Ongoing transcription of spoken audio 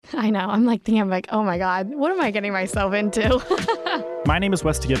I know. I'm like, oh my God, what am I getting myself into? My name is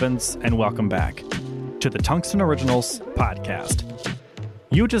Westy Gibbons, and welcome back to the Tungsten Originals podcast.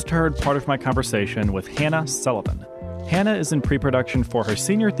 You just heard part of my conversation with Hannah Sullivan. Hannah is in pre-production for her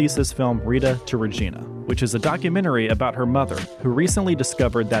senior thesis film, Rita to Regina, which is a documentary about her mother, who recently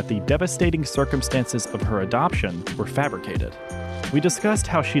discovered that the devastating circumstances of her adoption were fabricated. We discussed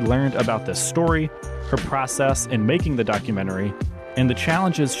how she learned about this story, her process in making the documentary, and the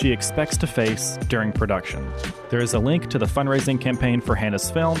challenges she expects to face during production. There is a link to the fundraising campaign for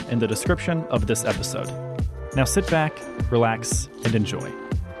Hannah's film in the description of this episode. Now sit back, relax, and enjoy.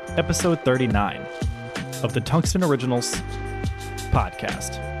 Episode 39 of the Tungsten Originals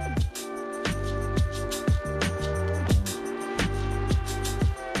podcast.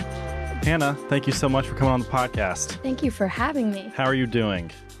 Hannah, thank you so much for coming on the podcast. Thank you for having me. How are you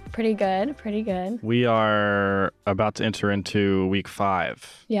doing? Pretty good. We are about to enter into week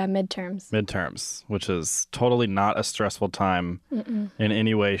 5. Yeah, midterms, which is totally not a stressful time in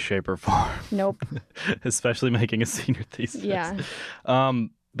any way, shape, or form. Nope. Especially making a senior thesis. Yeah.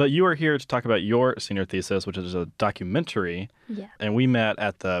 But you are here to talk about your senior thesis, which is a documentary. Yeah. And we met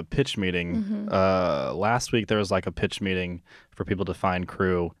at the pitch meeting. Last week, there was like a pitch meeting for people to find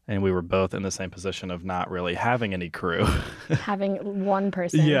crew. And we were both in the same position of not really having any crew. Having one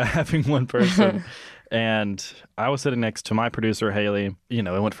person. Yeah, having one person. And I was sitting next to my producer, Haley. You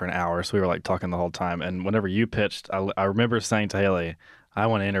know, it went for an hour, so we were like talking the whole time. And whenever you pitched, I remember saying to Haley, I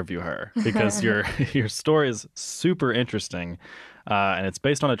want to interview her because your story is super interesting. And it's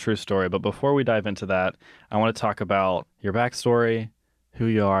based on a true story. But before we dive into that, I want to talk about your backstory, who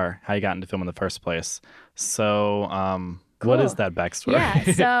you are, how you got into film in the first place. So Cool. What is that backstory?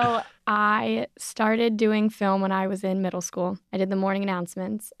 Yeah, so I started doing film when I was in middle school. I did the morning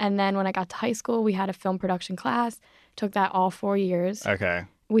announcements. And then when I got to high school, we had a film production class. Took that all 4 years. Okay.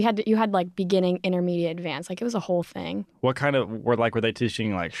 You had like beginning, intermediate, advanced. Like it was a whole thing. What kind of, were they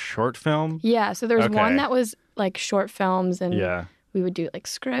teaching like short film? Yeah, so there was Okay. one that was like short films and Yeah. we would do like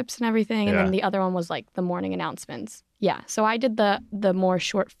scripts and everything. And Yeah. then the other one was like the morning announcements. Yeah, so I did the more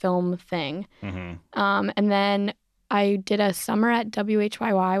short film thing. Mm-hmm. And then I did a summer at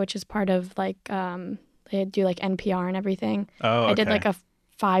WHYY, which is part of like, they do like NPR and everything. Oh, okay. I did like a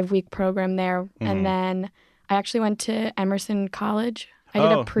 5-week program there. Mm-hmm. And then I actually went to Emerson College. I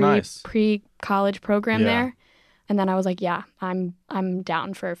did a nice. pre-college program Yeah. there. And then I was like, yeah, I'm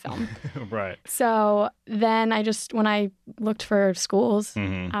down for film. Right. So then when I looked for schools,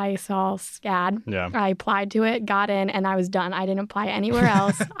 Mm-hmm. I saw SCAD. Yeah. I applied to it, got in, and I was done. I didn't apply anywhere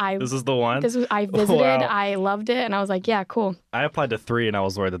else. This is the one? I visited, Wow. I loved it, and I was like, yeah, cool. I applied to 3 and I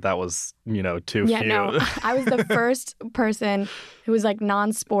was worried that was, too Yeah, few. no, I was the first person who was like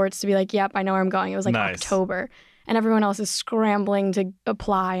non-sports to be like, yep, I know where I'm going. It was like Nice. October. And everyone else is scrambling to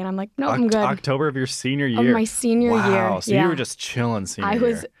apply. And I'm like, no, I'm good. October of your senior Of year? my senior year. Wow, so yeah. you were just chilling senior I year.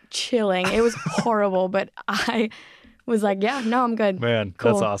 was chilling. It was horrible, but I was like, yeah, no, I'm good. Man,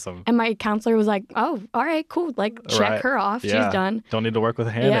 Cool. that's awesome. And my counselor was like, oh, all right, cool. Like, check Right. her off. Yeah. She's done. Don't need to work with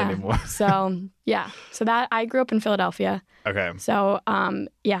Hannah Yeah. anymore. So, yeah. So that I grew up in Philadelphia. Okay. So,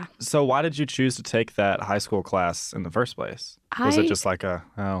 yeah. So why did you choose to take that high school class in the first place? Was it just like I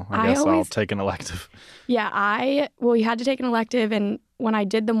I guess I'll always- take an elective? Yeah, you had to take an elective. And when I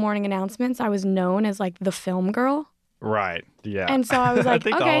did the morning announcements, I was known as like the film girl. Right. Yeah. And so I was like, I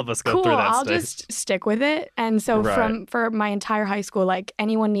think okay, all of us go cool, through that I'll stage. just stick with it. And so Right. for my entire high school, like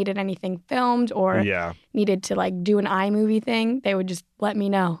anyone needed anything filmed or Yeah. needed to like do an iMovie thing, they would just let me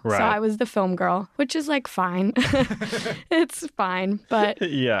know. Right. So I was the film girl, which is like fine. It's fine. But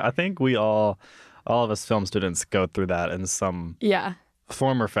Yeah. I think we all of us film students go through that in some yeah,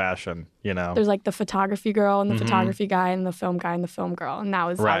 form or fashion, there's like the photography girl and the Mhm. photography guy and the film guy and the film girl. And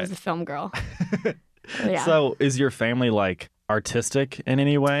I Right. was the film girl. Yeah. So is your family like artistic in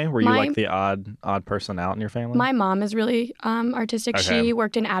any way? Were you My- like the odd person out in your family? My mom is really artistic. Okay. She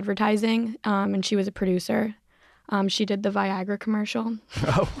worked in advertising and she was a producer. She did the Viagra commercial.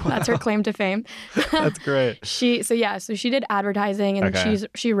 Oh, That's her claim to fame. That's great. So she did advertising and Okay.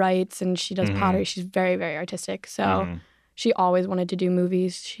 she writes and she does Mhm. pottery. She's very, very artistic. So Mhm. she always wanted to do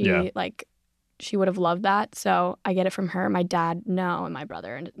movies. Yeah. She would have loved that. So I get it from her. My dad, no, and my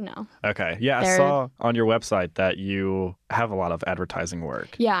brother, no. Okay. Yeah, I They're- saw on your website that you have a lot of advertising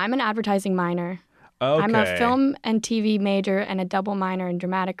work. Yeah, I'm an advertising minor. Okay. I'm a film and TV major and a double minor in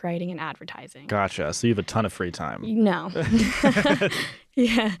dramatic writing and advertising. Gotcha. So you have a ton of free time. No.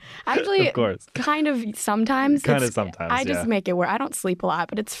 Yeah. Actually, Of course. kind of sometimes. I just yeah. make it work. I don't sleep a lot,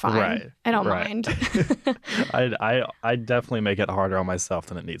 but it's fine. Right. I don't right. mind. I definitly make it harder on myself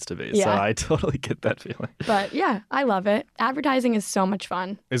than it needs to be. So Yeah. I totally get that feeling. But yeah, I love it. Advertising is so much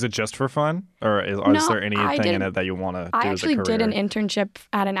fun. Is it just for fun? Or is No, there anything in did- it that you want to do I as a actually career? did an internship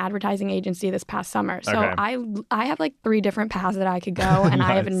at an advertising agency this past summer. So Okay. I have like 3 different paths that I could go, and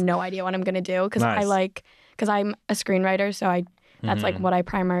I have Nice. no idea what I'm going to do because Nice. because I'm a screenwriter, so that's like what I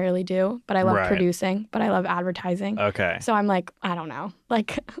primarily do. But I love Right. producing, but I love advertising. Okay. So I'm like, I don't know.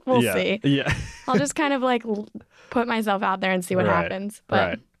 Like, we'll yeah. see. Yeah. I'll just kind of like put myself out there and see what Right. happens. But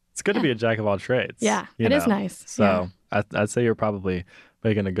right. It's good to be a jack of all trades. yeah, you it is know? nice. So I'd say you're probably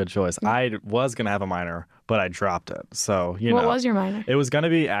making a good choice. I was going to have a minor, but I dropped it. So, What was your minor? it was going to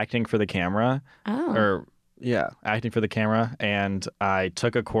be acting for the camera Oh. acting for the camera. And I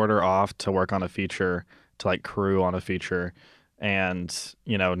took a quarter off to work on a feature, to like crew on a feature. And,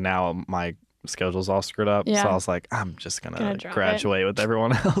 now my schedule's all screwed up. Yeah. So I was like, I'm just going Gonna to drop graduate with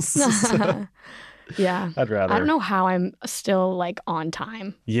everyone else. So Yeah. I'd rather. I don't know how I'm still like on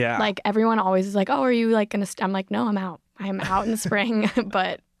time. Yeah. Like everyone always is like, "Oh, are you like gonna?" I'm like, "No, I'm out. I'm out in the spring,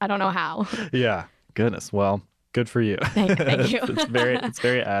 but I don't know how." Yeah. Goodness. Well, good for you. Thank you. it's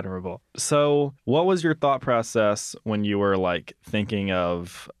very admirable. So, what was your thought process when you were like thinking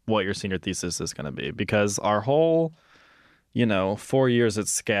of what your senior thesis is going to be? Because our whole, 4 years at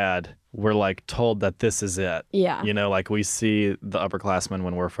SCAD, we're like told that this is it. Yeah. Like we see the upperclassmen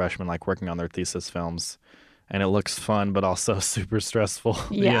when we're freshmen, like working on their thesis films, and it looks fun, but also super stressful.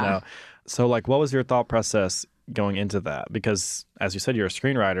 Yeah. So, like, what was your thought process going into that? Because, as you said, you're a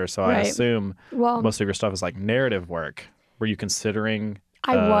screenwriter, so I Right. assume Well, most of your stuff is like narrative work. Were you considering?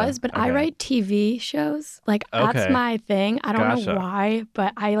 I was, but I okay. write TV shows. Like Okay. that's my thing. I don't Gotcha. know why,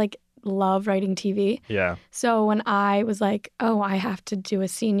 but I like love writing TV. Yeah. So when I was like, oh, I have to do a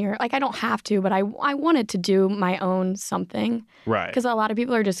senior, like I don't have to, but I wanted to do my own something Right. because a lot of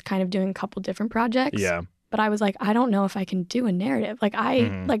people are just kind of doing a couple different projects. Yeah. But I was like, I don't know if I can do a narrative. Like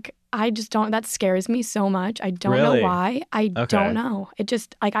I just don't. That scares me so much. I don't Really? know why. I Okay. don't know. It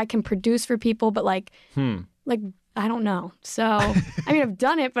just like I can produce for people, but like I don't know. So I mean, I've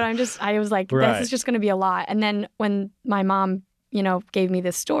done it, but I was like, Right. this is just going to be a lot. And then when my mom, gave me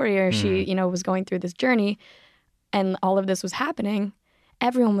this story, or she, was going through this journey, and all of this was happening,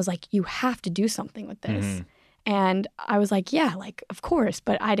 everyone was like, you have to do something with this. And I was like, yeah, like, of course.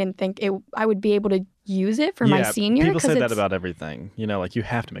 But I didn't think I would be able to use it for my senior. People 'cause say that it's- about everything. Like you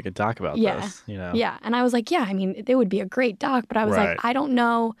have to make a doc about Yeah. this. Yeah. And I was like, yeah, I mean, it would be a great doc. But I was Right. like, I don't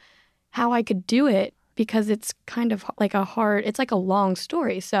know how I could do it because it's kind of like it's like a long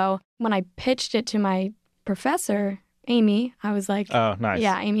story. So when I pitched it to my professor, Amy, I was like, Oh, nice.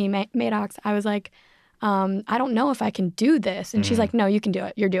 yeah, Amy Maddox, I was like, I don't know if I can do this. And she's like, no, you can do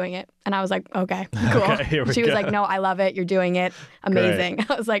it. You're doing it. And I was like, okay, cool. Okay, here we She was go. like, no, I love it. You're doing it. Amazing.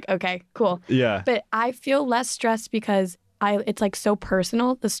 I was like, okay, cool. Yeah. But I feel less stressed because it's like so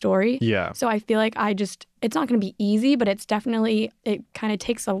personal, the story. Yeah. So I feel like it's not going to be easy, but it kind of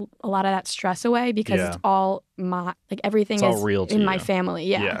takes a lot of that stress away because Yeah. it's all everything It's all is real to in you. my family.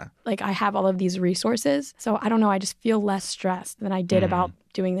 Yeah. Yeah. Like I have all of these resources. So I don't know. I just feel less stressed than I did about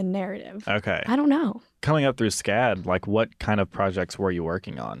doing the narrative. Okay. I don't know. Coming up through SCAD, like what kind of projects were you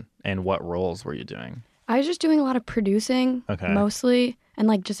working on and what roles were you doing? I was just doing a lot of producing mostly. And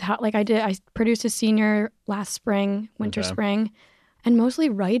like just how, like I produced a senior last spring, winter, Okay. spring, and mostly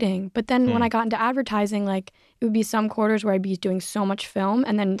writing. But then when I got into advertising, like it would be some quarters where I'd be doing so much film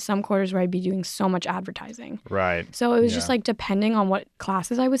and then some quarters where I'd be doing so much advertising. Right. So it was just Yeah. like depending on what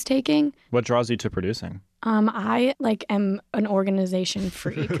classes I was taking. What draws you to producing? I like am an organization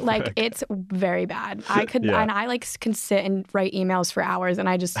freak. Like it's very bad. I could Yeah. and I like can sit and write emails for hours and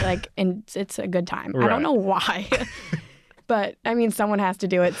I just like and it's a good time. I Right. don't know why. But I mean someone has to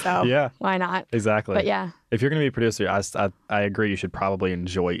do it, so Yeah. why not? Exactly. But yeah. If you're going to be a producer, I agree you should probably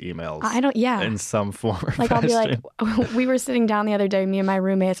enjoy emails I don't in some form or Like I'll be fashion. like, we were sitting down the other day, me and my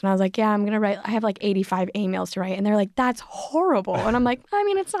roommates, and I was like, yeah, I'm going to write, I have like 85 emails to write. And they're like, that's horrible. And I'm like, I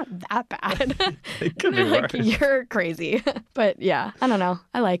mean, it's not that bad. It could be They're like, worse. you're crazy. But yeah, I don't know.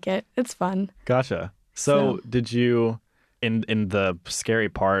 I like it. It's fun. Gotcha. So did you, in the scary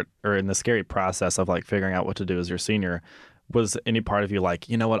part or in the scary process of like figuring out what to do as your senior, was any part of you like,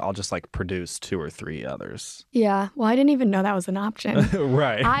 you know what, I'll just like produce 2 or 3 others? Yeah. Well, I didn't even know that was an option.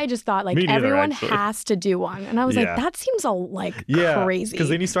 Right. I just thought like Me neither, everyone actually. has to do one. And I was Yeah. like, that seems like Yeah, crazy. because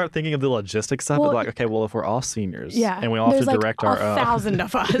then you start thinking of the logistics stuff. Well, of like, okay, well, if we're all seniors, yeah. and we all have There's to like direct our own. 1,000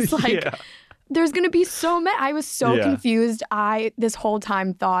 of us. Like, Yeah. there's going to be so many. I was so confused. I, this whole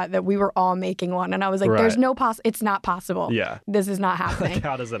time, thought that we were all making one. And I was like, there's no it's not possible. Yeah. This is not happening. Like,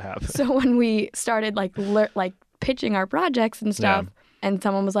 how does it happen? So when we started like pitching our projects and stuff, and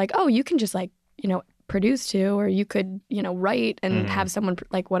someone was like, oh, you can just like, produce to, or you could, write and have someone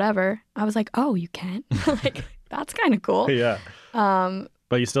like whatever. I was like, oh, you can? Like, that's kind of cool. Yeah.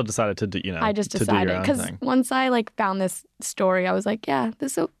 But you still decided to do, I just decided because once I like found this story, I was like, yeah,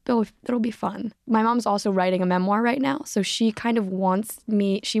 it'll be fun. My mom's also writing a memoir right now, so she kind of wants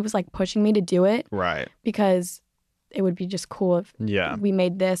me. She was like pushing me to do it, right? Because it would be just cool if we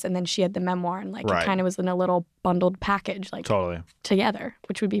made this and then she had the memoir and like it kind of was in a little bundled package, like together,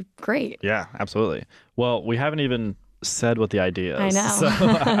 which would be great. Yeah, absolutely. Well, we haven't even said what the idea is. I know.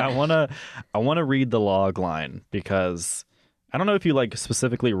 So I wanna read the log line because I don't know if you like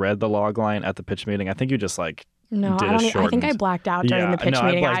specifically read the log line at the pitch meeting. I think you just like I think I blacked out during the pitch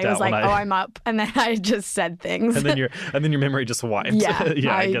meeting. I was like, I'm up, and then I just said things. And then your memory just wiped. Yeah,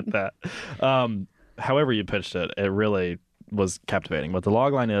 yeah, I get that. However you pitched it, it really was captivating. But the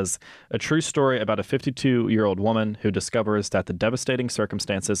logline is a true story about a 52-year-old woman who discovers that the devastating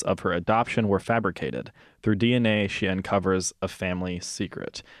circumstances of her adoption were fabricated. Through DNA, she uncovers a family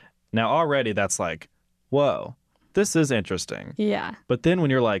secret. Now, already that's like, whoa, this is interesting. Yeah. But then when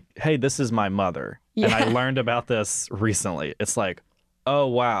you're like, hey, this is my mother, and I learned about this recently, it's like, oh,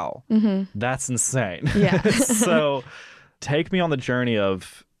 wow, that's insane. Yeah. So take me on the journey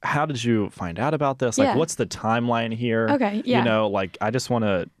of, how did you find out about this? Like, what's the timeline here? Okay, yeah. Like, I just want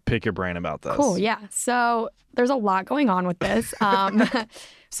to pick your brain about this. Cool, yeah. So there's a lot going on with this.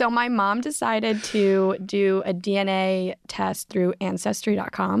 So my mom decided to do a DNA test through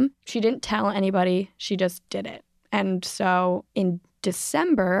Ancestry.com. She didn't tell anybody. She just did it. And so in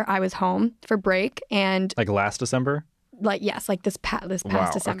December, I was home for break and... Like last December? Like, yes, like this past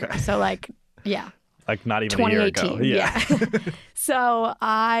December. Okay. So like, yeah. Like not even a year ago. Yeah. So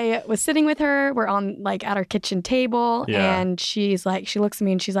I was sitting with her. We're on like at our kitchen table and she's like, she looks at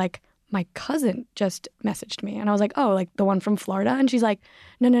me and she's like, my cousin just messaged me. And I was like, oh, like the one from Florida? And she's like,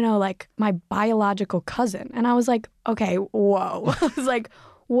 no, like my biological cousin. And I was like, okay, whoa. I was like,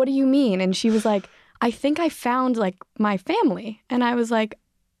 what do you mean? And she was like, I think I found like my family. And I was like,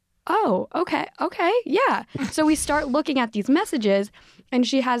 oh, okay, yeah. So we start looking at these messages and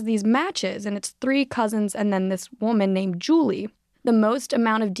she has these matches and it's 3 cousins and then this woman named Julie. The most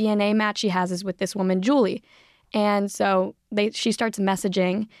amount of DNA match she has is with this woman, Julie. And so she starts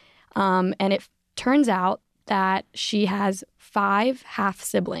messaging and it turns out that she has 5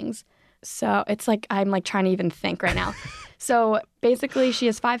 half-siblings. So it's like, I'm like trying to even think right now. So basically, she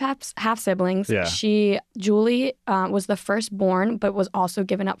has 5 half-siblings. Yeah. Julie was the firstborn, but was also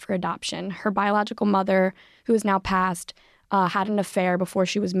given up for adoption. Her biological mother, who is now passed, had an affair before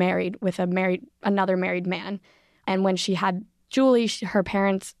she was married with another married man. And when she had Julie, her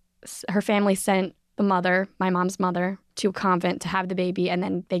family sent the mother, my mom's mother, to a convent to have the baby, and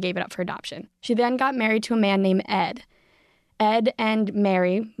then they gave it up for adoption. She then got married to a man named Ed. Ed and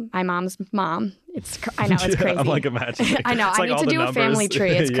Mary, my mom's mom. I know, it's crazy. I'm like imagining. I know. I need to do a family tree.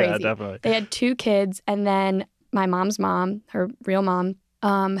 It's crazy. Yeah, definitely. They had 2 kids, and then my mom's mom, her real mom,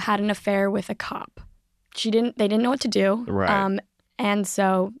 had an affair with a cop. They didn't know what to do. Right. And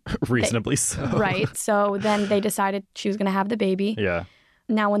so... Reasonably so. Right. So then they decided she was going to have the baby. Yeah.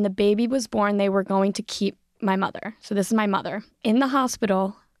 Now, when the baby was born, they were going to keep my mother. So this is my mother. In the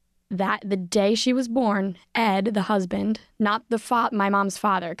hospital... That the day she was born, Ed, the husband, not my mom's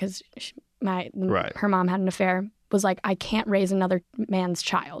father, because her mom had an affair, was like, I can't raise another man's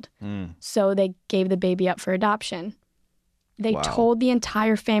child. So they gave the baby up for adoption. They told the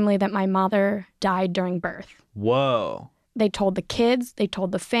entire family that my mother died during birth. Whoa. They told the kids, they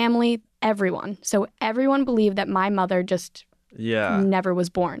told the family, everyone. So everyone believed that my mother just never was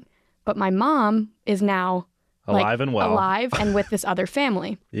born. But my mom is now... Alive and well. Alive and with this other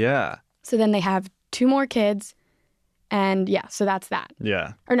family. Yeah. So then they have 2 more kids. And so that's that.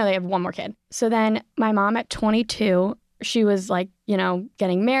 Yeah. Or no, they have 1 more kid. So then my mom at 22, she was like,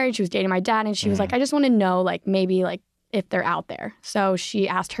 getting married. She was dating my dad. And she was like, I just want to know, like, maybe like if they're out there. So she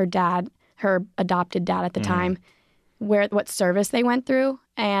asked her dad, her adopted dad at the time, what service they went through.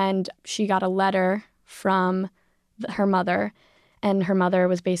 And she got a letter from her mother. And her mother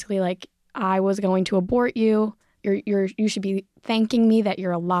was basically like, I was going to abort you. You should be thanking me that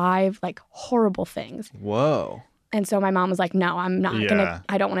you're alive. Like horrible things. Whoa. And so my mom was like, no, I'm not gonna.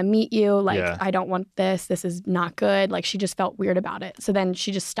 I don't want to meet you. Like I don't want this. This is not good. Like she just felt weird about it. So then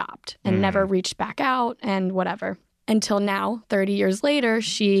she just stopped and never reached back out and whatever. Until now, 30 years later,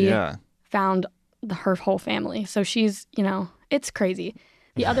 she found her whole family. So she's, it's crazy.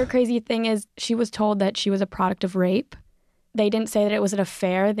 The other crazy thing is she was told that she was a product of rape. They didn't say that it was an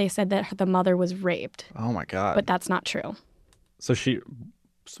affair. They said that the mother was raped. Oh my God. But that's not true. So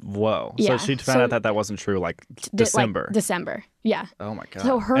whoa. Yeah. So she found out that that wasn't true like December. Like December. Yeah. Oh my God.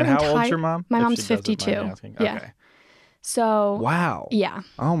 So her and how old's your mom? My If mom's she doesn't mind 52. me asking. Yeah. Okay. So. Wow. Yeah.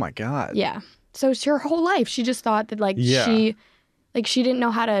 Oh my God. Yeah. So it's her whole life, she just thought that she didn't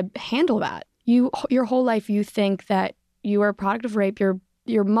know how to handle that. Your whole life you think that you are a product of rape.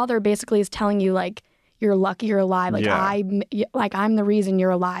 Your mother basically is telling you like you're lucky you're alive. Like I'm the reason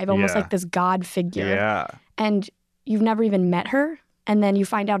you're alive. Almost like this God figure. Yeah. And you've never even met her, and then you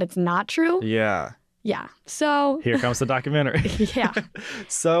find out it's not true. Yeah. Yeah. So here comes the documentary. Yeah.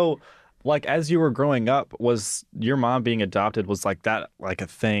 So, like, as you were growing up, was your mom being adopted, was like that like a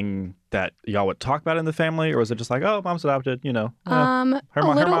thing that y'all would talk about in the family, or was it just like, oh, mom's adopted, you know? Her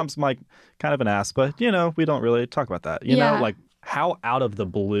mom's like kind of an ass, but you know, we don't really talk about that. You know, like how out of the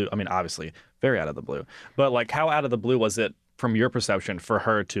blue, I mean, obviously very out of the blue, but like how out of the blue was it from your perception for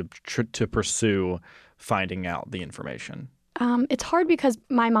her to pursue finding out the information? It's hard because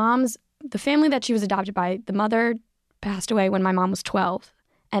the family that she was adopted by, the mother passed away when my mom was 12.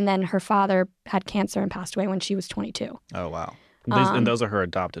 And then her father had cancer and passed away when she was 22. Oh, wow. And those are her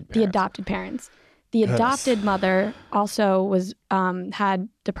adopted parents. The adopted parents. The adopted mother also had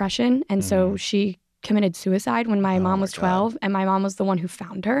depression. And so she committed suicide when my mom was 12. And my mom was the one who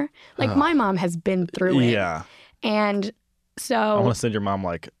found her. Like, my mom has been through it. Yeah. And so... I want to send your mom,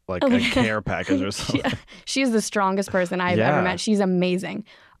 like a care package or something. She's the strongest person I've ever met. She's amazing.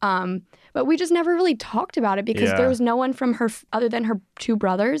 But we just never really talked about it because there was no one from her other than her two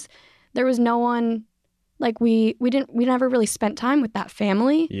brothers. There was no one, like we never really spent time with that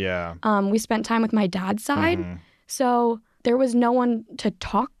family. Yeah. We spent time with my dad's side. So there was no one to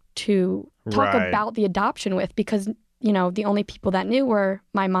talk about the adoption with because, you know, the only people that knew were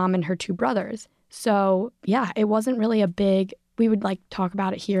my mom and her two brothers. So yeah, it wasn't really we would like talk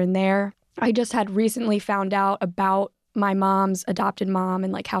about it here and there. I just had recently found out about my mom's adopted mom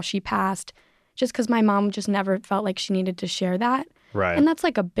and like how she passed just because my mom just never felt like she needed to share that. Right. And that's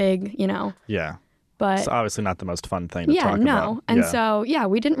like a big, you know. Yeah. But it's obviously not the most fun thing to talk about. And so,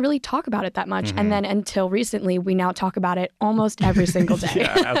 we didn't really talk about it that much. And then until recently, we now talk about it almost every single day.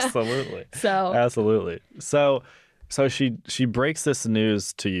 Yeah, absolutely. Absolutely. So she breaks this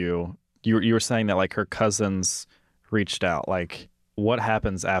news to you. You were saying that like her cousins reached out. Like what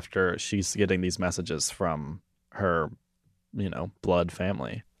happens after she's getting these messages from her, you know, blood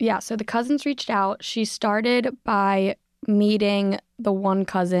family? Yeah, so the cousins reached out. She started by meeting the one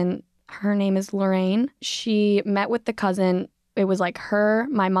cousin. Her name is Lorraine. She met with the cousin. It was like her,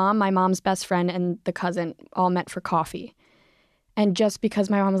 my mom's best friend, and the cousin all met for coffee. And just because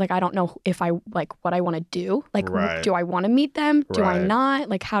my mom was like, I don't know if I like what I want to do. Like, do I want to meet them? Do I not?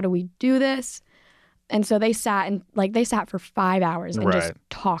 Like, how do we do this? And so they sat for 5 hours and just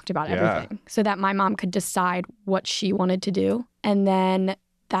talked about everything so that my mom could decide what she wanted to do. And then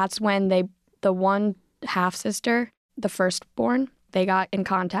that's when the one half sister, the firstborn, they got in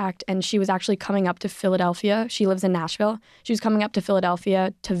contact and she was actually coming up to Philadelphia. She lives in Nashville. She was coming up to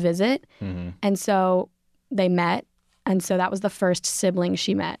Philadelphia to visit. And so they met. And so that was the first sibling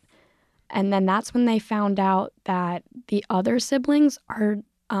she met. And then that's when they found out that the other siblings are,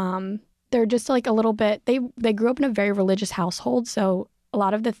 they're just like a little bit, they grew up in a very religious household. So a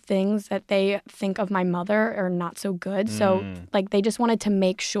lot of the things that they think of my mother are not so good. So like they just wanted to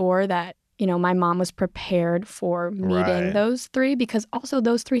make sure that, you know, my mom was prepared for meeting those three because also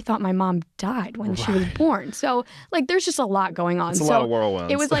those three thought my mom died when she was born. So like there's just a lot going on. It's a lot of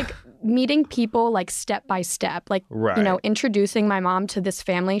whirlwinds. It was like meeting people like step by step, like, you know, introducing my mom to this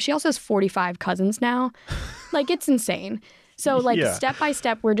family. She also has 45 cousins now. Like it's insane. So like step by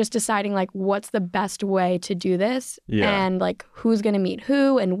step, we're just deciding like what's the best way to do this and like who's going to meet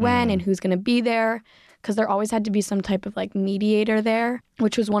who and when and who's going to be there. Because there always had to be some type of like mediator there,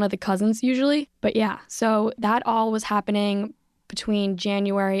 which was one of the cousins usually. But yeah, so that all was happening between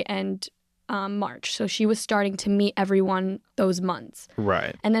January and March. So she was starting to meet everyone those months.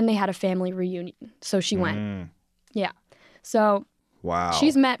 Right. And then they had a family reunion. So she went. Yeah. So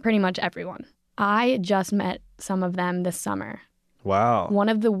she's met pretty much everyone. I just met some of them this summer. Wow. One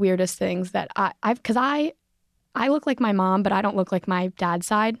of the weirdest things that because I look like my mom, but I don't look like my dad's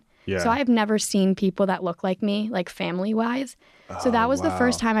side. Yeah. So I've never seen people that look like me, like family-wise. So that was the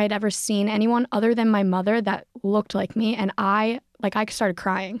first time I'd ever seen anyone other than my mother that looked like me. And I started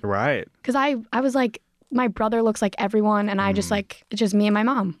crying. Right. Because I was like, my brother looks like everyone. And I just like, it's just me and my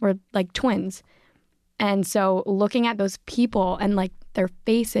mom. We're like twins. And so looking at those people and like their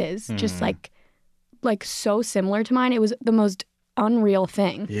faces, just like so similar to mine, it was the most unreal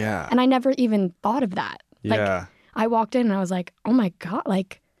thing. Yeah. And I never even thought of that. Like, Yeah. I walked in and I was like, oh my God,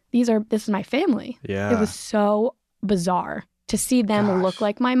 like this is my family. Yeah. It was so bizarre to see them Gosh. look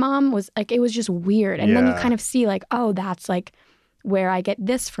like my mom. Was like, it was just weird. And then you Yeah. kind of see like, oh, that's like where I get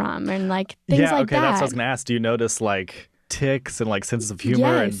this from and like things like okay, that. that's what I was gonna ask. Do you notice like ticks and like senses of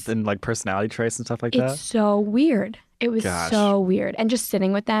humor Yes. and like personality traits and stuff like It's that? so weird. It was Gosh. so weird. And just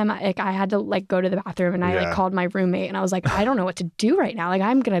sitting with them, like I had to like go to the bathroom and I Yeah. like called my roommate and I was like, I don't know what to do right now. Like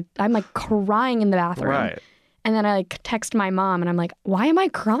I'm like crying in the bathroom. Right. And then I like text my mom and I'm like, why am I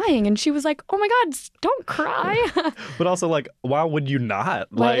crying? And she was like, oh my God, don't cry. But also, like, why would you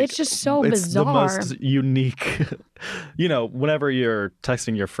not? Like, it's just so it's bizarre. the most unique. Whenever you're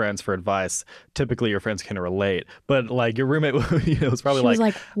texting your friends for advice, typically your friends can relate. But like your roommate, was probably She was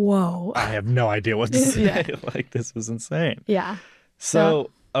like, whoa. I have no idea what to say. Yeah. Like, this was insane. Yeah.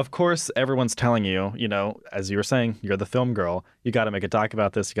 So, of course, everyone's telling you, as you were saying, you're the film girl. You got to make a doc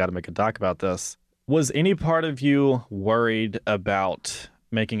about this. You got to make a doc about this. Was any part of you worried about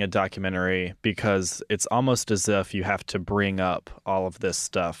making a documentary because it's almost as if you have to bring up all of this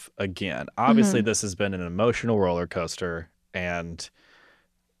stuff again? Obviously, this has been an emotional roller coaster and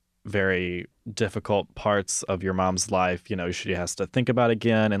very difficult parts of your mom's life. She has to think about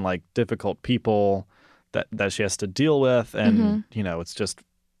again and like difficult people that she has to deal with. And, it's just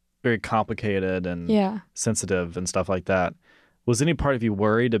very complicated and sensitive and stuff like that. Was any part of you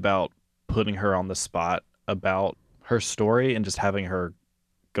worried about putting her on the spot about her story and just having her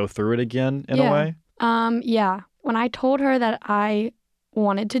go through it again in a way? Yeah. When I told her that I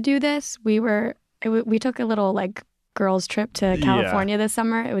wanted to do this, we took a little like girls trip to California this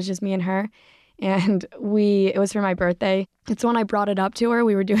summer. It was just me and her. And it was for my birthday. It's when I brought it up to her.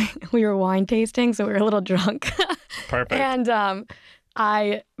 We were wine tasting, so we were a little drunk. Perfect. And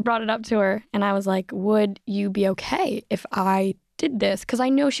I brought it up to her and I was like, would you be okay if I did this? Because I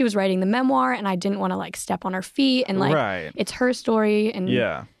know she was writing the memoir and I didn't want to like step on her feet and like it's her story.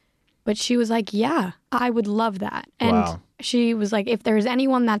 And but she was like, yeah, I would love that. And she was like, if there's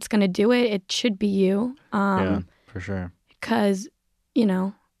anyone that's going to do it, it should be you. Yeah, for sure. Because,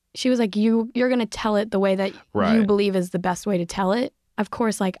 she was like, you're going to tell it the way that you believe is the best way to tell it. Of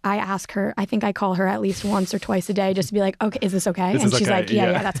course, like I ask her, I think I call her at least once or twice a day just to be like, okay, is this okay? And she's like,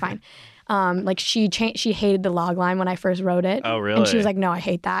 yeah, that's fine. Like she hated the log line when I first wrote it. Oh, really? And she was like, no, I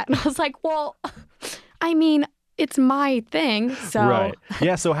hate that. And I was like, well, I mean, it's my thing. So right.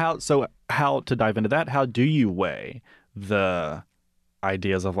 Yeah. So how to dive into that? How do you weigh the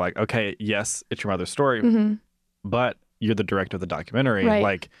ideas of like, okay, yes, it's your mother's story, but you're the director of the documentary. Right.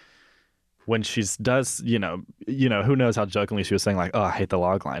 Like when she does, who knows how jokingly she was saying like, oh, I hate the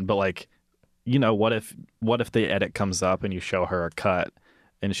log line, but like, what if the edit comes up and you show her a cut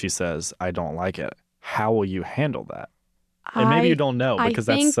and she says, I don't like it. How will you handle that? And maybe you don't know because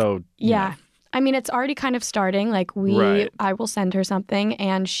that's so... Yeah. I mean, it's already kind of starting. Like I will send her something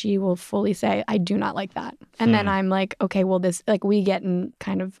and she will fully say, I do not like that. And then I'm like, okay, well we get in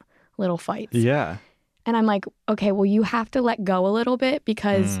kind of little fights. Yeah. And I'm like, okay, well, you have to let go a little bit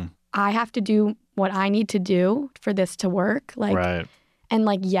because I have to do what I need to do for this to work. Like, and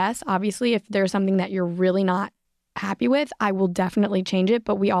like, yes, obviously, if there's something that you're really not happy with, I will definitely change it.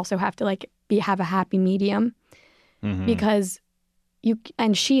 But we also have to like have a happy medium because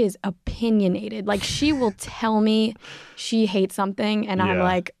she is opinionated. Like she will tell me she hates something and I'm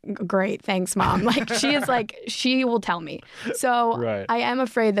like, great, thanks, Mom. Like she will tell me. So I am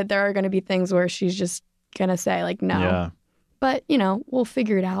afraid that there are going to be things where she's just going to say like, no. Yeah. But, we'll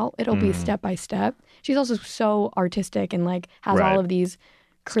figure it out. It'll be step by step. She's also so artistic and like has all of these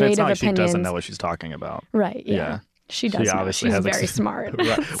creative it's not like opinions. She doesn't know what she's talking about. Right. Yeah. She does know. She's very smart.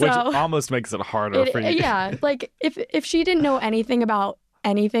 Which almost makes it harder for you. Yeah. Like if she didn't know anything about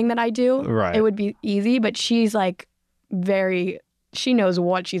anything that I do, it would be easy. But she's like she knows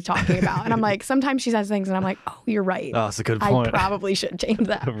what she's talking about. And I'm like, sometimes she says things and I'm like, oh, you're right. Oh, that's a good point. I probably should change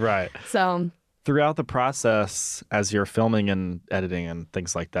that. Right. So... Throughout the process, as you're filming and editing and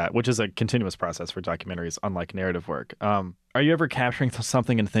things like that, which is a continuous process for documentaries, unlike narrative work, are you ever capturing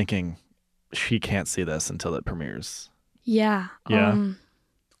something and thinking, she can't see this until it premieres? Yeah. Yeah.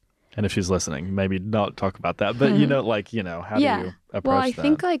 And if she's listening, maybe not talk about that. But, how do you approach that? Well, I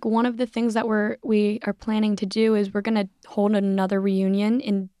think like one of the things that we are planning to do is we're going to hold another reunion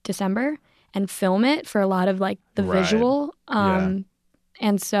in December and film it for a lot of like the visual. And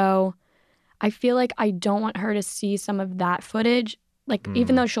so... I feel like I don't want her to see some of that footage. Like,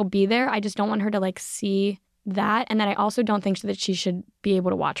 even though she'll be there, I just don't want her to, like, see that. And then I also don't think that she should be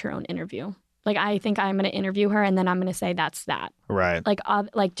able to watch her own interview. Like, I think I'm going to interview her and then I'm going to say that's that. Right.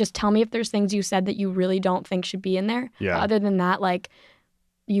 Like, just tell me if there's things you said that you really don't think should be in there. Yeah. Other than that, like,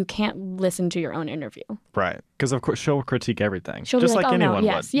 you can't listen to your own interview. Right. Because, of course, she'll critique everything. She'll just be like, like oh, anyone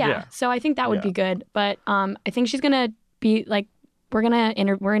no, yes, would. yeah. So I think that would be good. But I think she's going to be like, we're going to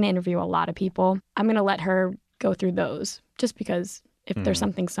interview a lot of people. I'm going to let her go through those just because if there's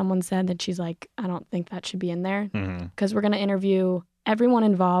something someone said that she's like, I don't think that should be in there. Because we're going to interview everyone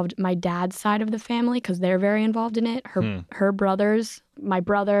involved, my dad's side of the family, because they're very involved in it. Her brothers, my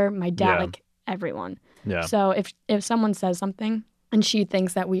brother, my dad, like everyone. Yeah. So if someone says something and she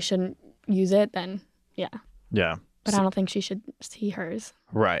thinks that we shouldn't use it, then yeah. Yeah. But I don't think she should see hers.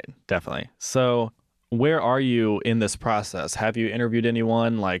 Right. Definitely. So where are you in this process? Have you interviewed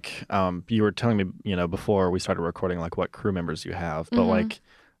anyone? Like you were telling me, before we started recording, like what crew members you have, but like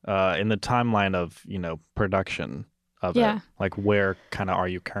in the timeline of, production of it, like where kind of are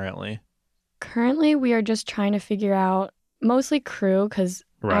you currently? Currently, we are just trying to figure out mostly crew because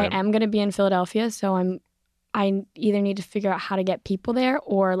I am going to be in Philadelphia. So I either need to figure out how to get people there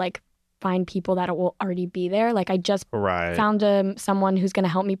or like find people that will already be there. Like I just found someone who's going to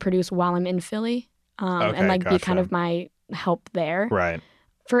help me produce while I'm in Philly and like be kind of my help there. Right.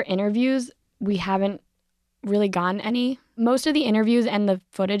 For interviews, we haven't really gotten any. Most of the interviews and the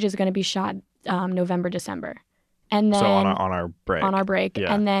footage is going to be shot November, December. And then so on our break. On our break.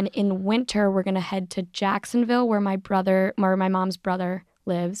 Yeah. And then in winter, we're going to head to Jacksonville where my mom's brother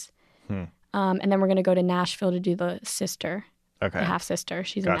lives. And then we're going to go to Nashville to do the sister, the half-sister.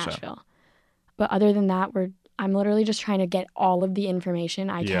 She's in Nashville. But other than that, I'm literally just trying to get all of the information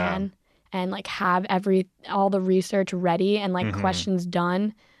I can and like have all the research ready and like questions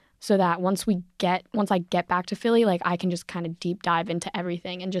done so that once I get back to Philly, like I can just kind of deep dive into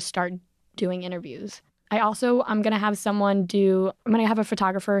everything and just start doing interviews. I'm going to have a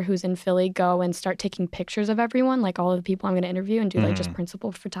photographer who's in Philly go and start taking pictures of everyone, like all of the people I'm going to interview and do like just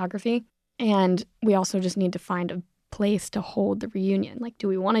principal photography. And we also just need to find a place to hold the reunion. Like, do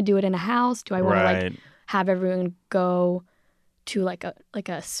we want to do it in a house? Do I want to like have everyone go to like a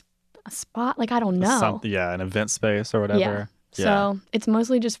spot? Like, I don't know. An event space or whatever. Yeah. So it's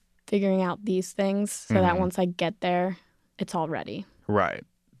mostly just figuring out these things so that once I get there, it's all ready. Right.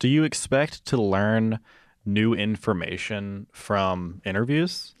 Do you expect to learn new information from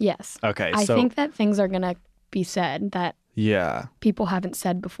interviews? Yes. Okay. I think that things are going to be said that people haven't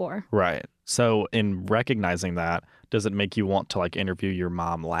said before. Right. So in recognizing that, does it make you want to like interview your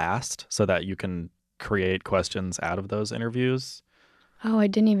mom last so that you can create questions out of those interviews? Oh, I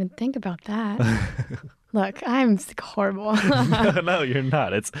didn't even think about that. Look, I'm horrible. No, you're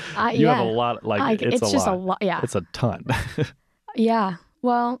not. You have a lot. Like it's just a lot. Yeah. It's a ton. Yeah.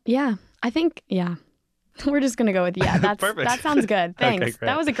 Well, yeah. I think, we're just going to go with That's perfect. That sounds good. Thanks. Okay,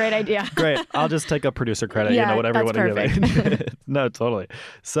 that was a great idea. Great. I'll just take up producer credit, whatever you want to give. No, totally.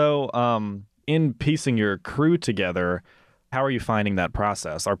 So in piecing your crew together, how are you finding that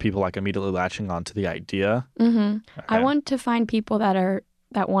process? Are people like immediately latching on to the idea? Okay. I want to find people that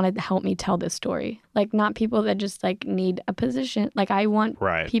want to help me tell this story. Like not people that just like need a position. Like I want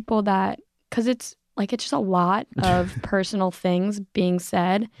people that, because it's just a lot of personal things being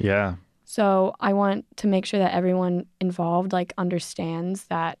said. Yeah. So I want to make sure that everyone involved like understands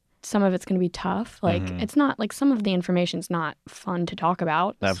that some of it's going to be tough. Like it's not like some of the information's not fun to talk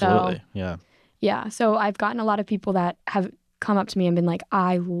about. Absolutely. So, yeah. Yeah. So I've gotten a lot of people that have come up to me and been like,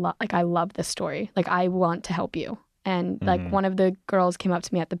 I love this story. Like I want to help you. And like one of the girls came up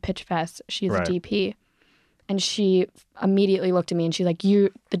to me at the Pitch Fest. She's a DP. And she immediately looked at me and she's like,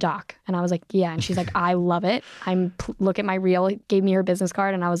 "You, the doc." And I was like, "Yeah." And she's like, "I love it. Look at my reel." Gave me her business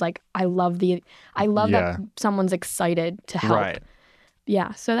card. And I was like, I love that someone's excited to help. Right.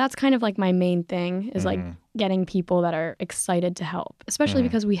 Yeah. So that's kind of like my main thing is like getting people that are excited to help, especially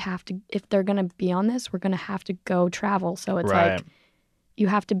because we have to, if they're going to be on this, we're going to have to go travel. So it's like, you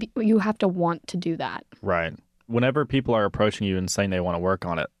have to want to do that. Right. Whenever people are approaching you and saying they want to work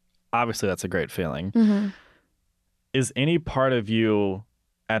on it, obviously that's a great feeling. Is any part of you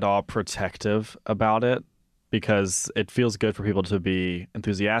at all protective about it? Because it feels good for people to be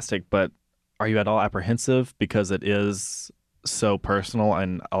enthusiastic, but are you at all apprehensive because it is so personal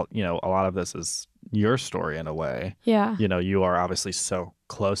and, a lot of this is your story in a way. Yeah. You are obviously so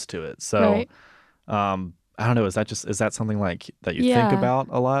close to it. So, I don't know, is that something like that you think about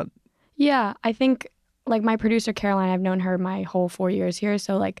a lot? Yeah, I think like my producer, Caroline, I've known her my whole 4 years here.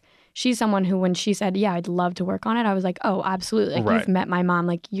 So like, she's someone who, when she said, "Yeah, I'd love to work on it," I was like, "Oh, absolutely. Like, you've met my mom.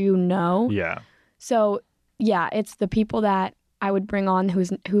 Like, Yeah. So, yeah, it's the people that I would bring on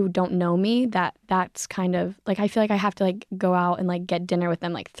who don't know me, that's kind of like, I feel like I have to like go out and like get dinner with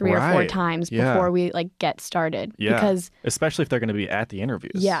them like 3 or 4 times before we like get started. Yeah. Because especially if they're going to be at the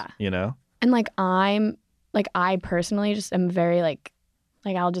interviews. Yeah. You know? And like I personally just am very like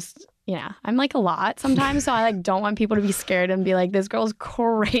I'll just, I'm like a lot sometimes. So I like don't want people to be scared and be like, this girl's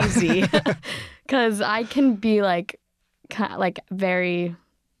crazy. Because I can be like, kind of like very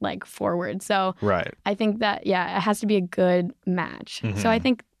like forward. So right. I think that, it has to be a good match. So I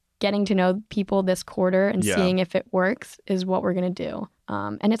think getting to know people this quarter and seeing if it works is what we're going to do.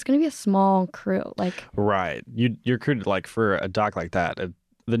 And it's going to be a small crew. Like, right. You're recruited like for a doc like that.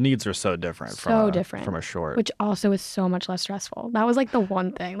 The needs are so different from a short. Which also is so much less stressful. That was like the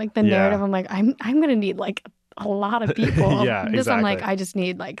one thing. Like the narrative, I'm like, I'm going to need like a lot of people. Yeah, This exactly. I'm like, I just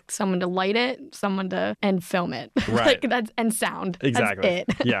need like someone to light it, and film it. Right. Like and sound. Exactly.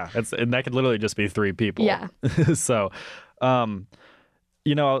 That's it. Yeah. And that could literally just be 3 people. Yeah. So, when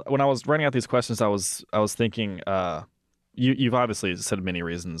I was writing out these questions, I was thinking, you've obviously said many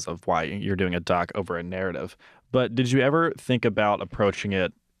reasons of why you're doing a doc over a narrative, but did you ever think about approaching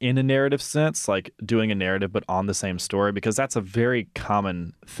it in a narrative sense, like doing a narrative but on the same story? Because that's a very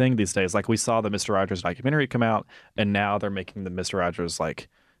common thing these days. Like we saw the Mr. Rogers documentary come out, and now they're making the Mr. Rogers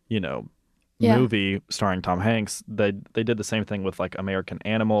movie starring Tom Hanks. They did the same thing with like American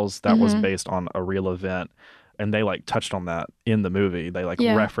Animals that was based on a real event. And they like touched on that in the movie. They like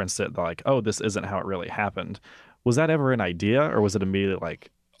referenced it. They're like, oh, this isn't how it really happened. Was that ever an idea, or was it immediately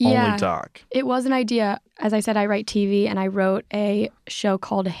like only doc? It was an idea. As I said, I write TV, and I wrote a show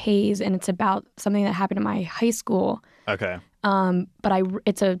called Haze, and it's about something that happened in my high school. Okay. But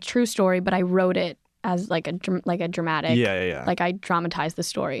it's a true story, but I wrote it as like a dramatic. Yeah. Like I dramatized the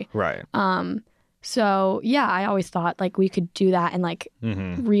story. Right. So yeah, I always thought like we could do that and like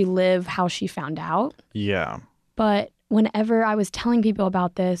relive how she found out. Yeah. But whenever I was telling people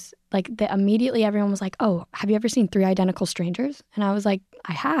about this, like immediately everyone was like, "Oh, have you ever seen 3 Identical Strangers?" And I was like,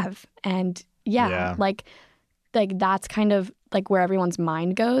 "I have." And like that's kind of like where everyone's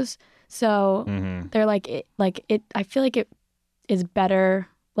mind goes. So they're like, I feel like it is better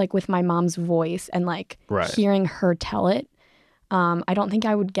like with my mom's voice and like hearing her tell it. I don't think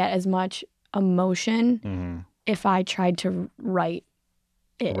I would get as much emotion if I tried to write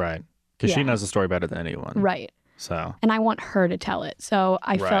it. Right. Because she knows the story better than anyone. Right. So. And I want her to tell it. So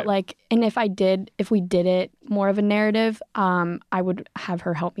I felt like, and if we did it more of a narrative, I would have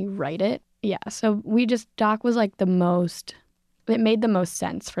her help me write it. Yeah. So doc was like it made the most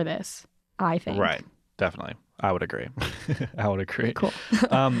sense for this, I think. Right. Definitely. I would agree. I would agree. Cool.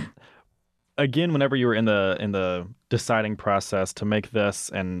 Again, whenever you were in the deciding process to make this,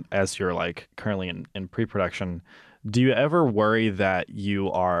 and as you're like currently in pre-production, do you ever worry that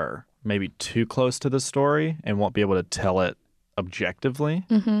you are maybe too close to the story and won't be able to tell it objectively?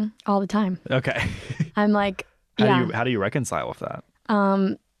 All the time. Okay. I'm like, How do you reconcile with that?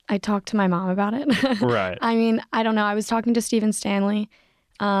 I talked to my mom about it. Right. I mean, I don't know. I was talking to Stephen Stanley.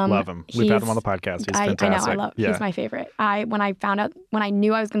 Love him. We've had him on the podcast. He's fantastic. I know. He's my favorite. When I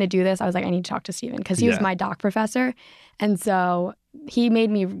knew I was going to do this, I was like, I need to talk to Stephen because he was my doc professor. And so he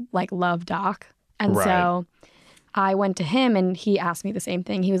made me like love doc. And so I went to him and he asked me the same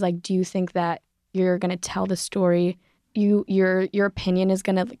thing. He was like, do you think that you're going to tell the story? Your opinion is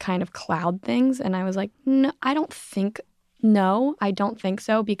going to kind of cloud things? And I was like, no, I don't think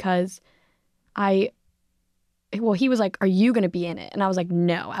so because he was like, are you going to be in it? And I was like,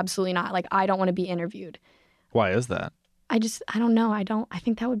 no, absolutely not. Like, I don't want to be interviewed. Why is that? I don't know. I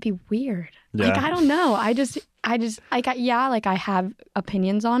think that would be weird. Yeah. Like, I don't know. I have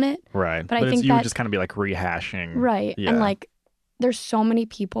opinions on it. Right. But I think you would just kind of be like rehashing. Right. Yeah. And like, there's so many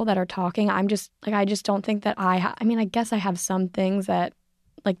people that are talking. I just don't think that I mean, I guess I have some things that,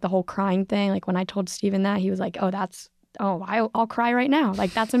 like the whole crying thing. Like when I told Stephen that, he was like, I'll cry right now.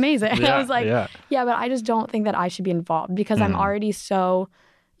 Like, that's amazing. Yeah, I was like, yeah, but I just don't think that I should be involved because I'm already so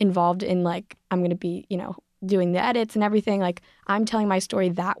involved in like, I'm going to be, doing the edits and everything. Like, I'm telling my story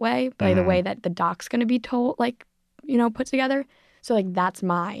that way by the way that the doc's going to be told, like, put together. So like, that's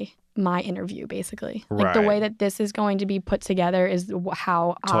my interview basically. Like the way that this is going to be put together is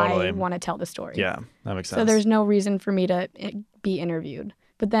how I want to tell the story. Yeah, that makes sense. So there's no reason for me to be interviewed.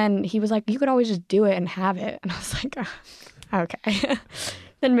 But then he was like, you could always just do it and have it. And I was like, okay,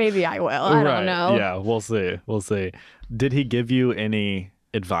 then maybe I will. I don't know. Yeah, we'll see. Did he give you any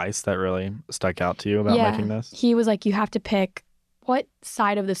advice that really stuck out to you about making this? He was like, you have to pick what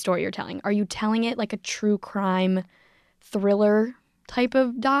side of the story you're telling. Are you telling it like a true crime thriller type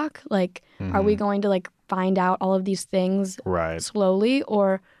of doc? Like, are we going to like find out all of these things slowly?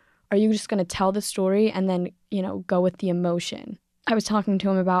 Or are you just going to tell the story and then, go with the emotion? I was talking to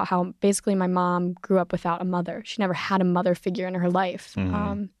him about how basically my mom grew up without a mother. She never had a mother figure in her life.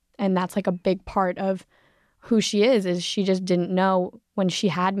 And that's like a big part of who she is she just didn't know when she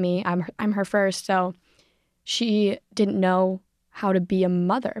had me. I'm her first. So she didn't know how to be a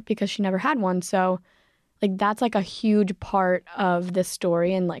mother because she never had one. So like that's like a huge part of this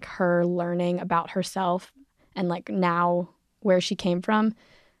story and like her learning about herself and like now where she came from.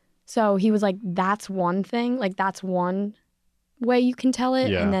 So he was like, that's one thing. Like that's one way you can tell it.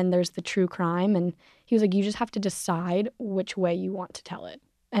 Yeah. And then there's the true crime. And he was like, you just have to decide which way you want to tell it.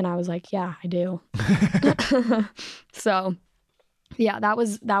 And I was like, yeah, I do. So yeah, that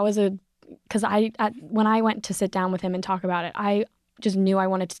was because when I went to sit down with him and talk about it, I just knew I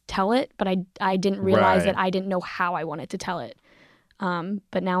wanted to tell it, but I didn't realize that I didn't know how I wanted to tell it.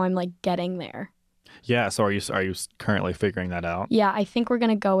 But now I'm like getting there. Yeah. So are you currently figuring that out? Yeah, I think we're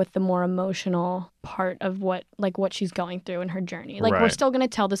gonna go with the more emotional part of what she's going through in her journey. Like we're still gonna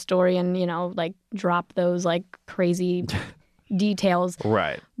tell the story and like drop those like crazy details.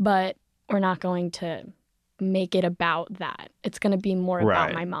 Right. But we're not going to make it about that. It's gonna be more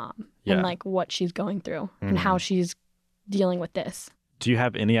about my mom and like what she's going through and how she's dealing with this. Do you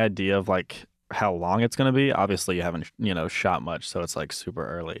have any idea of like how long it's going to be? Obviously you haven't, shot much, so it's like super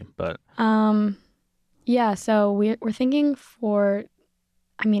early, but yeah, so we're thinking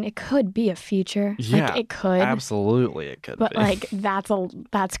it could be a feature. Yeah, like, it could. Absolutely it could but be. Like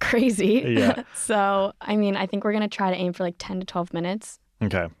that's crazy. Yeah. So, I think we're going to try to aim for like 10 to 12 minutes.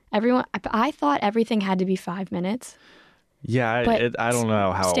 Okay. I thought everything had to be 5 minutes. Yeah, I don't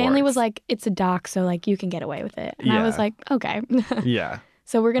know how Stanley it works. was like, it's a doc, so like you can get away with it. And I was like, okay. Yeah.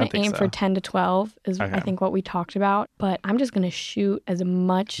 So we're going to aim for 10 to 12 is I think what we talked about. But I'm just going to shoot as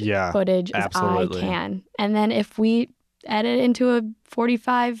much footage as I can. And then if we edit into a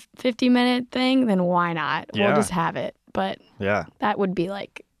 45, 50-minute thing, then why not? Yeah. We'll just have it. But that would be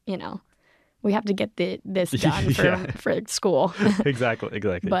like, we have to get this done for school. Exactly.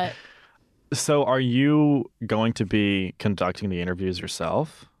 But so are you going to be conducting the interviews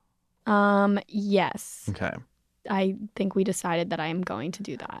yourself? Yes. Okay. I think we decided that I am going to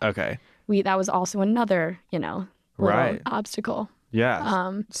do that. Okay. That was also another, little obstacle.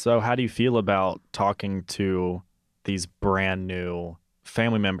 Yeah. So how do you feel about talking to these brand new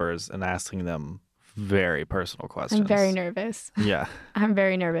family members and asking them very personal questions? I'm very nervous. Yeah. I'm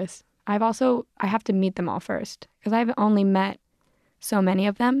very nervous. I have to meet them all first because I've only met so many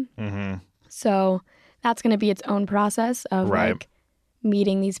of them. Mm-hmm. So that's going to be its own process of like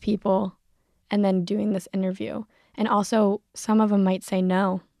meeting these people and then doing this interview. And also some of them might say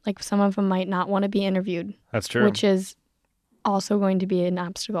no. Like some of them might not want to be interviewed. That's true. Which is also going to be an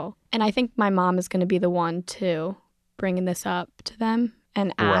obstacle. And I think my mom is going to be the one to bringing this up to them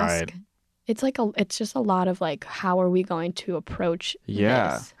and ask. Right. It's just a lot of like, how are we going to approach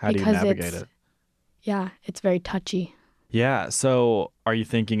this? How do you navigate it? Yeah, it's very touchy. Yeah. So are you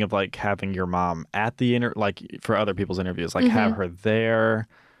thinking of like having your mom at the like for other people's interviews, like have her there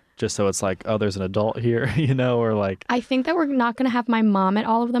just so it's like, oh, there's an adult here, or like. I think that we're not going to have my mom at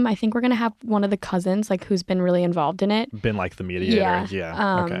all of them. I think we're going to have one of the cousins, like who's been really involved in it. Been like the mediator.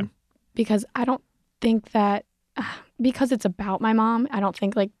 Yeah. Okay. Because I don't think that, because it's about my mom, I don't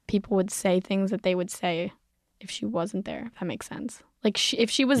think like people would say things that they would say if she wasn't there, if that makes sense. Like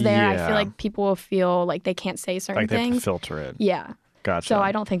if she was there, I feel like people will feel like they can't say certain things. Like they have to filter it. Yeah. Gotcha. So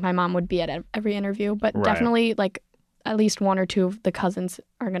I don't think my mom would be at every interview, but definitely like at least one or two of the cousins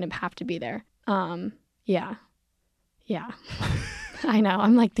are going to have to be there. Yeah. I know.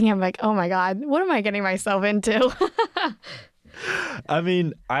 I'm like thinking, I'm like, oh my God, what am I getting myself into? I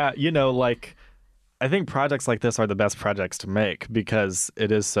mean, I think projects like this are the best projects to make because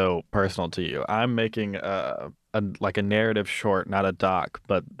it is so personal to you. I'm making a narrative short, not a doc,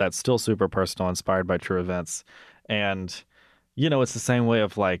 but that's still super personal, inspired by true events. And, it's the same way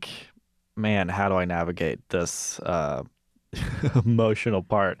of like, man, how do I navigate this emotional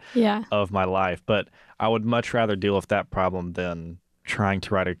part of my life? But I would much rather deal with that problem than trying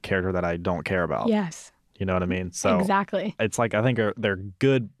to write a character that I don't care about. Yes. You know what I mean? So exactly. It's like, I think they're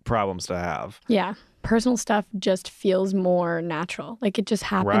good problems to have. Yeah. Personal stuff just feels more natural. Like it just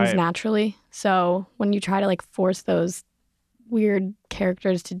happens naturally. So when you try to like force those weird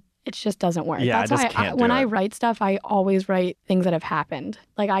characters to, it just doesn't work. Yeah, that's why when I write stuff, I always write things that have happened.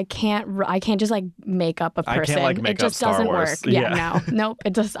 Like I can't just like make up a person. I can't like make it just up Star doesn't Wars. work. Yeah, no.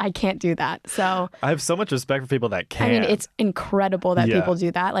 Nope. I can't do that. So I have so much respect for people that can. I mean, it's incredible that people do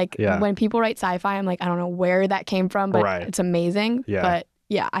that. Like when people write sci-fi, I'm like, I don't know where that came from, but it's amazing. Yeah. But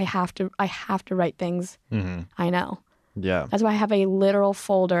yeah, I have to write things I know. Yeah. That's why I have a literal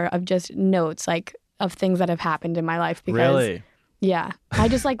folder of just notes, like of things that have happened in my life. Because, Really? Yeah. I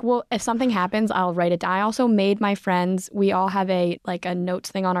just like, well, if something happens, I'll write it down. I also made my friends, we all have a notes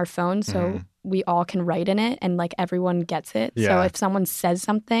thing on our phone. So we all can write in it and like everyone gets it. Yeah. So if someone says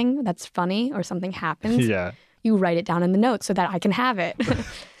something that's funny or something happens, Yeah. you write it down in the notes so that I can have it.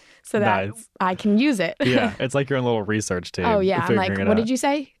 So that Nice. I can use it. Yeah. It's like your own little research team. Oh, yeah. I'm like, figuring it what out. did you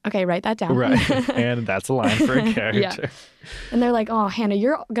say? Okay, write that down. Right. And that's a line for a character. Yeah. And they're like, oh, Hannah,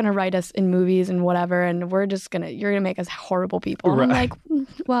 you're going to write us in movies and whatever, and you're going to make us horrible people. And I'm like,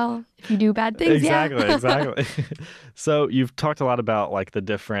 well, if you do bad things, Exactly, yeah. exactly. So you've talked a lot about like the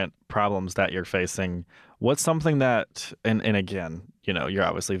different problems that you're facing. What's something that, and again, you know, you're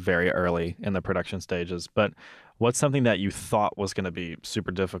obviously very early in the production stages, but what's something that you thought was going to be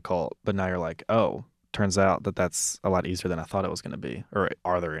super difficult, but now you're like, oh, turns out that that's a lot easier than I thought it was going to be? Or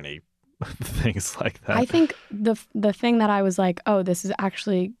are there any things like that? I think the thing that I was like, oh, this is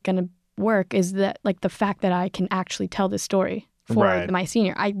actually going to work is that like the fact that I can actually tell this story for my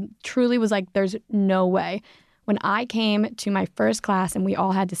senior. I truly was like, there's no way. When I came to my first class and we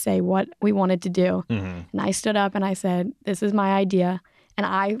all had to say what we wanted to do, and I stood up and I said, this is my idea. And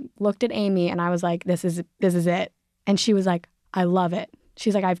I looked at Amy and I was like, this is it. And she was like, I love it.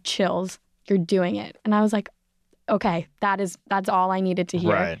 She's like, I have chills. You're doing it. And I was like, okay, that's all I needed to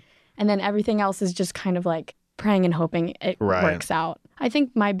hear. Right. And then everything else is just kind of like praying and hoping it works out. I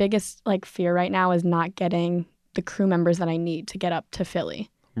think my biggest like fear right now is not getting the crew members that I need to get up to Philly.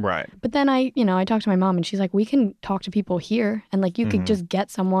 Right. But then I talked to my mom and she's like, we can talk to people here and like you could just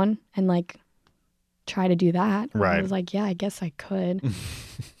get someone and like try to do that. And Right. I was like, yeah, I guess I could.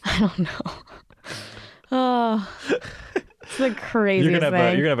 I don't know. Oh, it's the craziest thing.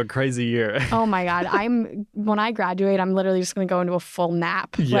 You're gonna have a crazy year. Oh my God. When I graduate, I'm literally just going to go into a full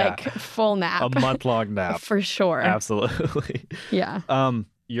nap. Yeah. Like full nap. A month-long nap. For sure. Absolutely. Yeah.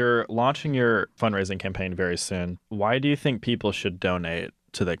 You're launching your fundraising campaign very soon. Why do you think people should donate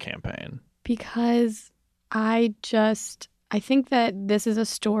to the campaign? Because I think that this is a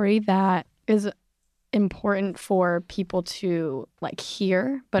story that is important for people to like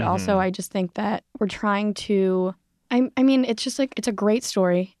hear, but also I just think that we're trying to, I mean, it's just like, it's a great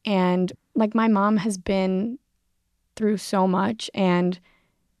story. And like my mom has been through so much and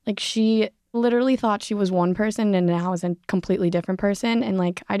like she literally thought she was one person and now is a completely different person. And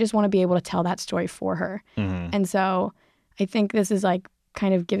like, I just want to be able to tell that story for her. And so I think this is like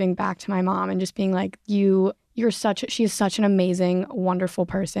kind of giving back to my mom and just being like, she's such an amazing, wonderful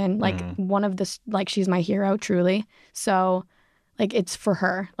person. Like one of the, like she's my hero, truly. So like, it's for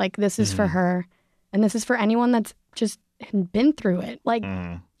her. Like this is for her. And this is for anyone that's just been through it. Like,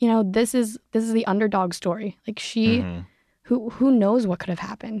 you know, this is the underdog story. Like she, who knows what could have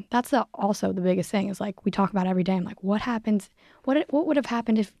happened? That's also the biggest thing is like, we talk about every day. I'm like, what happens? What would have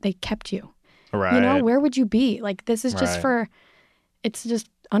happened if they kept you? Right. You know, where would you be? Like, this is just it's just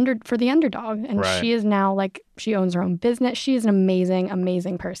for the underdog. And she is now like, she owns her own business. She is an amazing,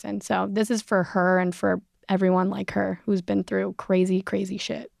 amazing person. So this is for her and for everyone like her who's been through crazy, crazy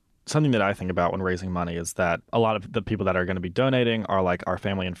shit. Something that I think about when raising money is that a lot of the people that are going to be donating are like our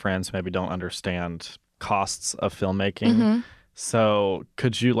family and friends who maybe don't understand costs of filmmaking. So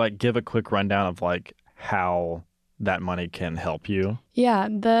could you like give a quick rundown of like how that money can help you? Yeah,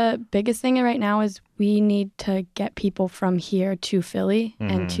 the biggest thing right now is we need to get people from here to Philly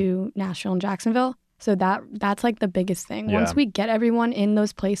and to Nashville and Jacksonville. So that's like the biggest thing. Yeah. Once we get everyone in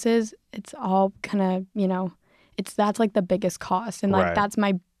those places, it's all kind of, you know, that's like the biggest cost. And like that's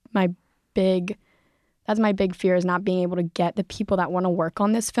my big fear is not being able to get the people that want to work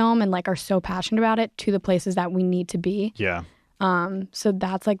on this film and like are so passionate about it to the places that we need to be. Yeah. So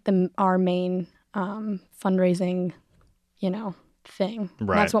that's like our main fundraising, you know, thing.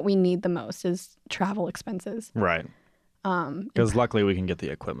 Right. That's what we need the most is travel expenses. Right. Because luckily we can get the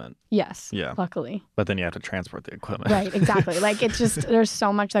equipment. Yes. Yeah. Luckily. But then you have to transport the equipment. Right. Exactly. Like it's just there's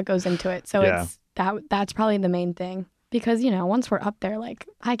so much that goes into it. So it's that's probably the main thing. Because, you know, once we're up there, like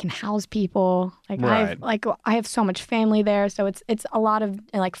I can house people. Like I have so much family there. So it's a lot of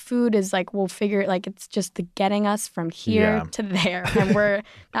like food is like we'll figure like it's just the getting us from here to there. And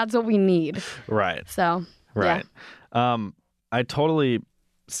that's what we need. Right. So right. Yeah. I totally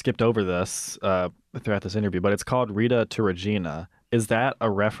skipped over this throughout this interview, but it's called Rita to Regina. Is that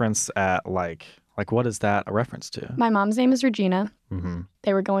a reference at like what is that a reference to? My mom's name is Regina.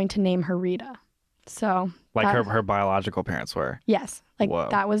 They were going to name her Rita. So like her biological parents were? Yes. Like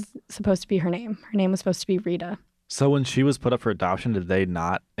that was supposed to be her name. Her name was supposed to be Rita. So when she was put up for adoption, did they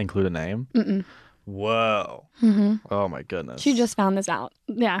not include a name? Mm-mm. Whoa. Oh my goodness. She just found this out.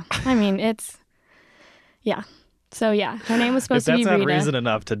 Yeah. I mean, So yeah, her name was If supposed to be that's Rita. not reason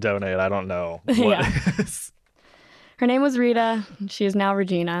enough to donate, I don't know what is. Her name was Rita. She is now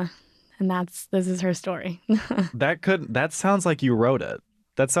Regina, and this is her story. That sounds like you wrote it.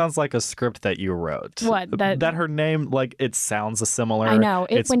 That sounds like a script that you wrote. What? That her name, like, it sounds similar. I know.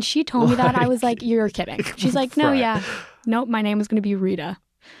 When she told me that, I was like, "You're kidding." She's like, "No, Right. yeah, nope. My name is going to be Rita."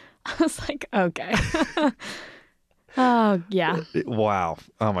 I was like, "Okay." Oh yeah. Wow.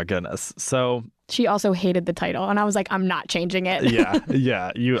 Oh my goodness. So She also hated the title, and I was like, "I'm not changing it."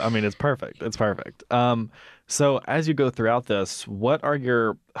 yeah. I mean, it's perfect. It's perfect. So as you go throughout this, what are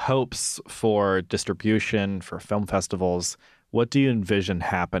your hopes for distribution, for film festivals? What do you envision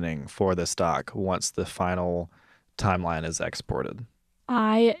happening for this doc once the final timeline is exported?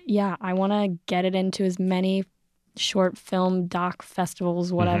 I want to get it into as many short film doc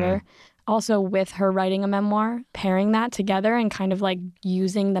festivals, whatever. Also, with her writing a memoir, pairing that together and kind of like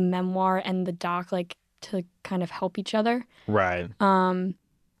using the memoir and the doc like to kind of help each other. Right.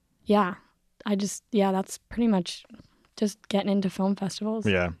 That's pretty much just getting into film festivals.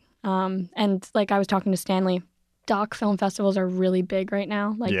 Yeah. And like I was talking to Stanley, doc film festivals are really big right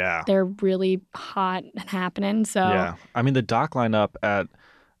now. Like they're really hot and happening. So yeah. I mean, the doc lineup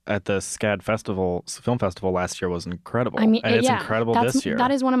at the SCAD film festival last year was incredible. I mean, and it's incredible this year.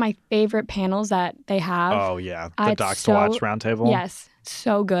 That is one of my favorite panels that they have. Oh yeah, the Docs to Watch roundtable. Yes,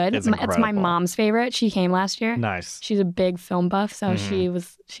 so good. It's It's my incredible. mom's favorite. She came last year. Nice. She's a big film buff, so she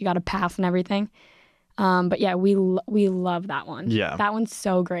got a pass and everything. But yeah, we love that one. Yeah, that one's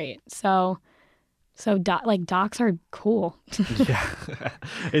so great. So docs are cool. Yeah,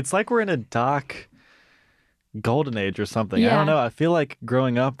 it's like we're in a doc golden age or something. Yeah. I don't know. I feel like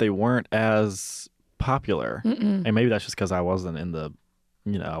growing up they weren't as popular, and maybe that's just because I wasn't in the,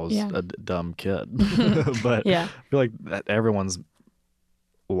 I was a dumb kid. But yeah, I feel like that everyone's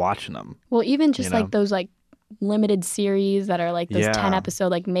watching them. Well, even just like those like limited series that are like this 10 episode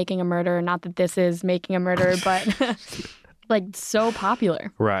like Making a Murder. Not that this is Making a Murder, but like so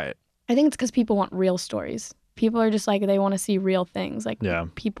popular. Right. I think it's because people want real stories. People are just like they want to see real things, like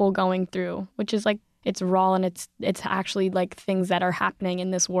people going through, which is like. It's raw and it's actually like things that are happening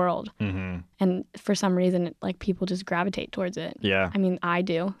in this world. And for some reason, like people just gravitate towards it. Yeah. I mean, I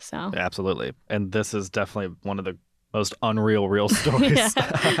do. So absolutely. And this is definitely one of the most unreal real stories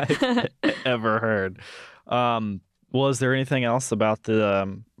I've ever heard. Well, is there anything else about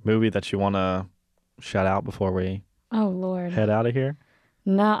the movie that you want to shout out before we head out of here?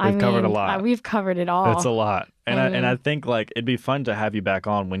 No, We've covered a lot. We've covered it all. It's a lot. And I think like it'd be fun to have you back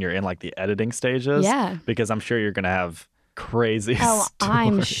on when you're in like the editing stages. Yeah. Because I'm sure you're going to have crazy stories.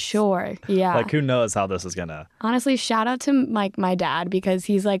 I'm sure. Yeah. Like who knows how this is going to. Honestly, shout out to like my dad because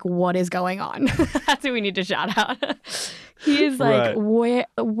he's like, what is going on? That's who we need to shout out. He's like, where,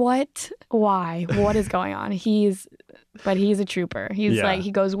 what, why, what is going on? But he's a trooper. He's like,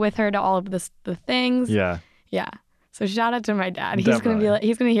 he goes with her to all of the things. Yeah. Yeah. So shout out to my dad. He's gonna be like,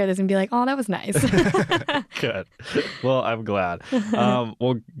 he's gonna hear this and be like, "Oh, that was nice." Good. Well, I'm glad.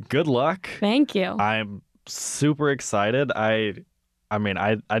 Well, good luck. Thank you. I'm super excited. I mean,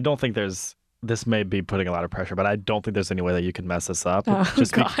 I don't think this may be putting a lot of pressure, but I don't think there's any way that you can mess this up.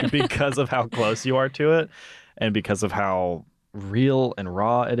 Just because of how close you are to it, and because of how real and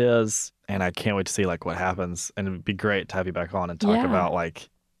raw it is. And I can't wait to see like what happens. And it'd be great to have you back on and talk about like.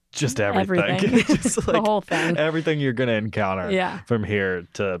 Just everything. Just like the whole thing. Everything you're going to encounter from here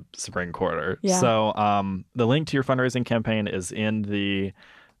to spring quarter. Yeah. So the link to your fundraising campaign is in the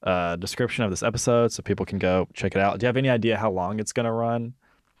description of this episode, so people can go check it out. Do you have any idea how long it's going to run?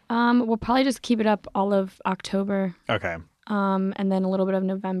 We'll probably just keep it up all of October. Okay. And then a little bit of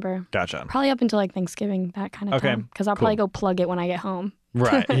November. Gotcha. Probably up until like Thanksgiving, that kind of time. Because I'll probably go plug it when I get home.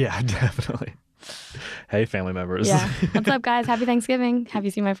 Right. Yeah, definitely. Hey, family members. Yeah. What's up, guys? Happy Thanksgiving. Have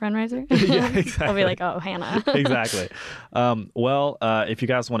you seen my fundraiser? Yeah, exactly. I'll be like, oh, Hannah. Exactly. Well, if you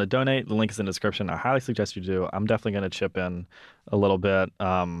guys want to donate, the link is in the description. I highly suggest you do. I'm definitely going to chip in a little bit.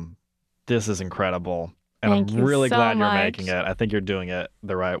 This is incredible. And Thank I'm you really so glad you're much. making it. I think you're doing it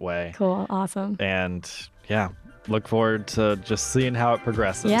the right way. Cool. Awesome. And yeah, look forward to just seeing how it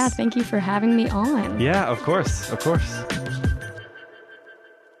progresses. Yeah. Thank you for having me on. Yeah, of course. Of course.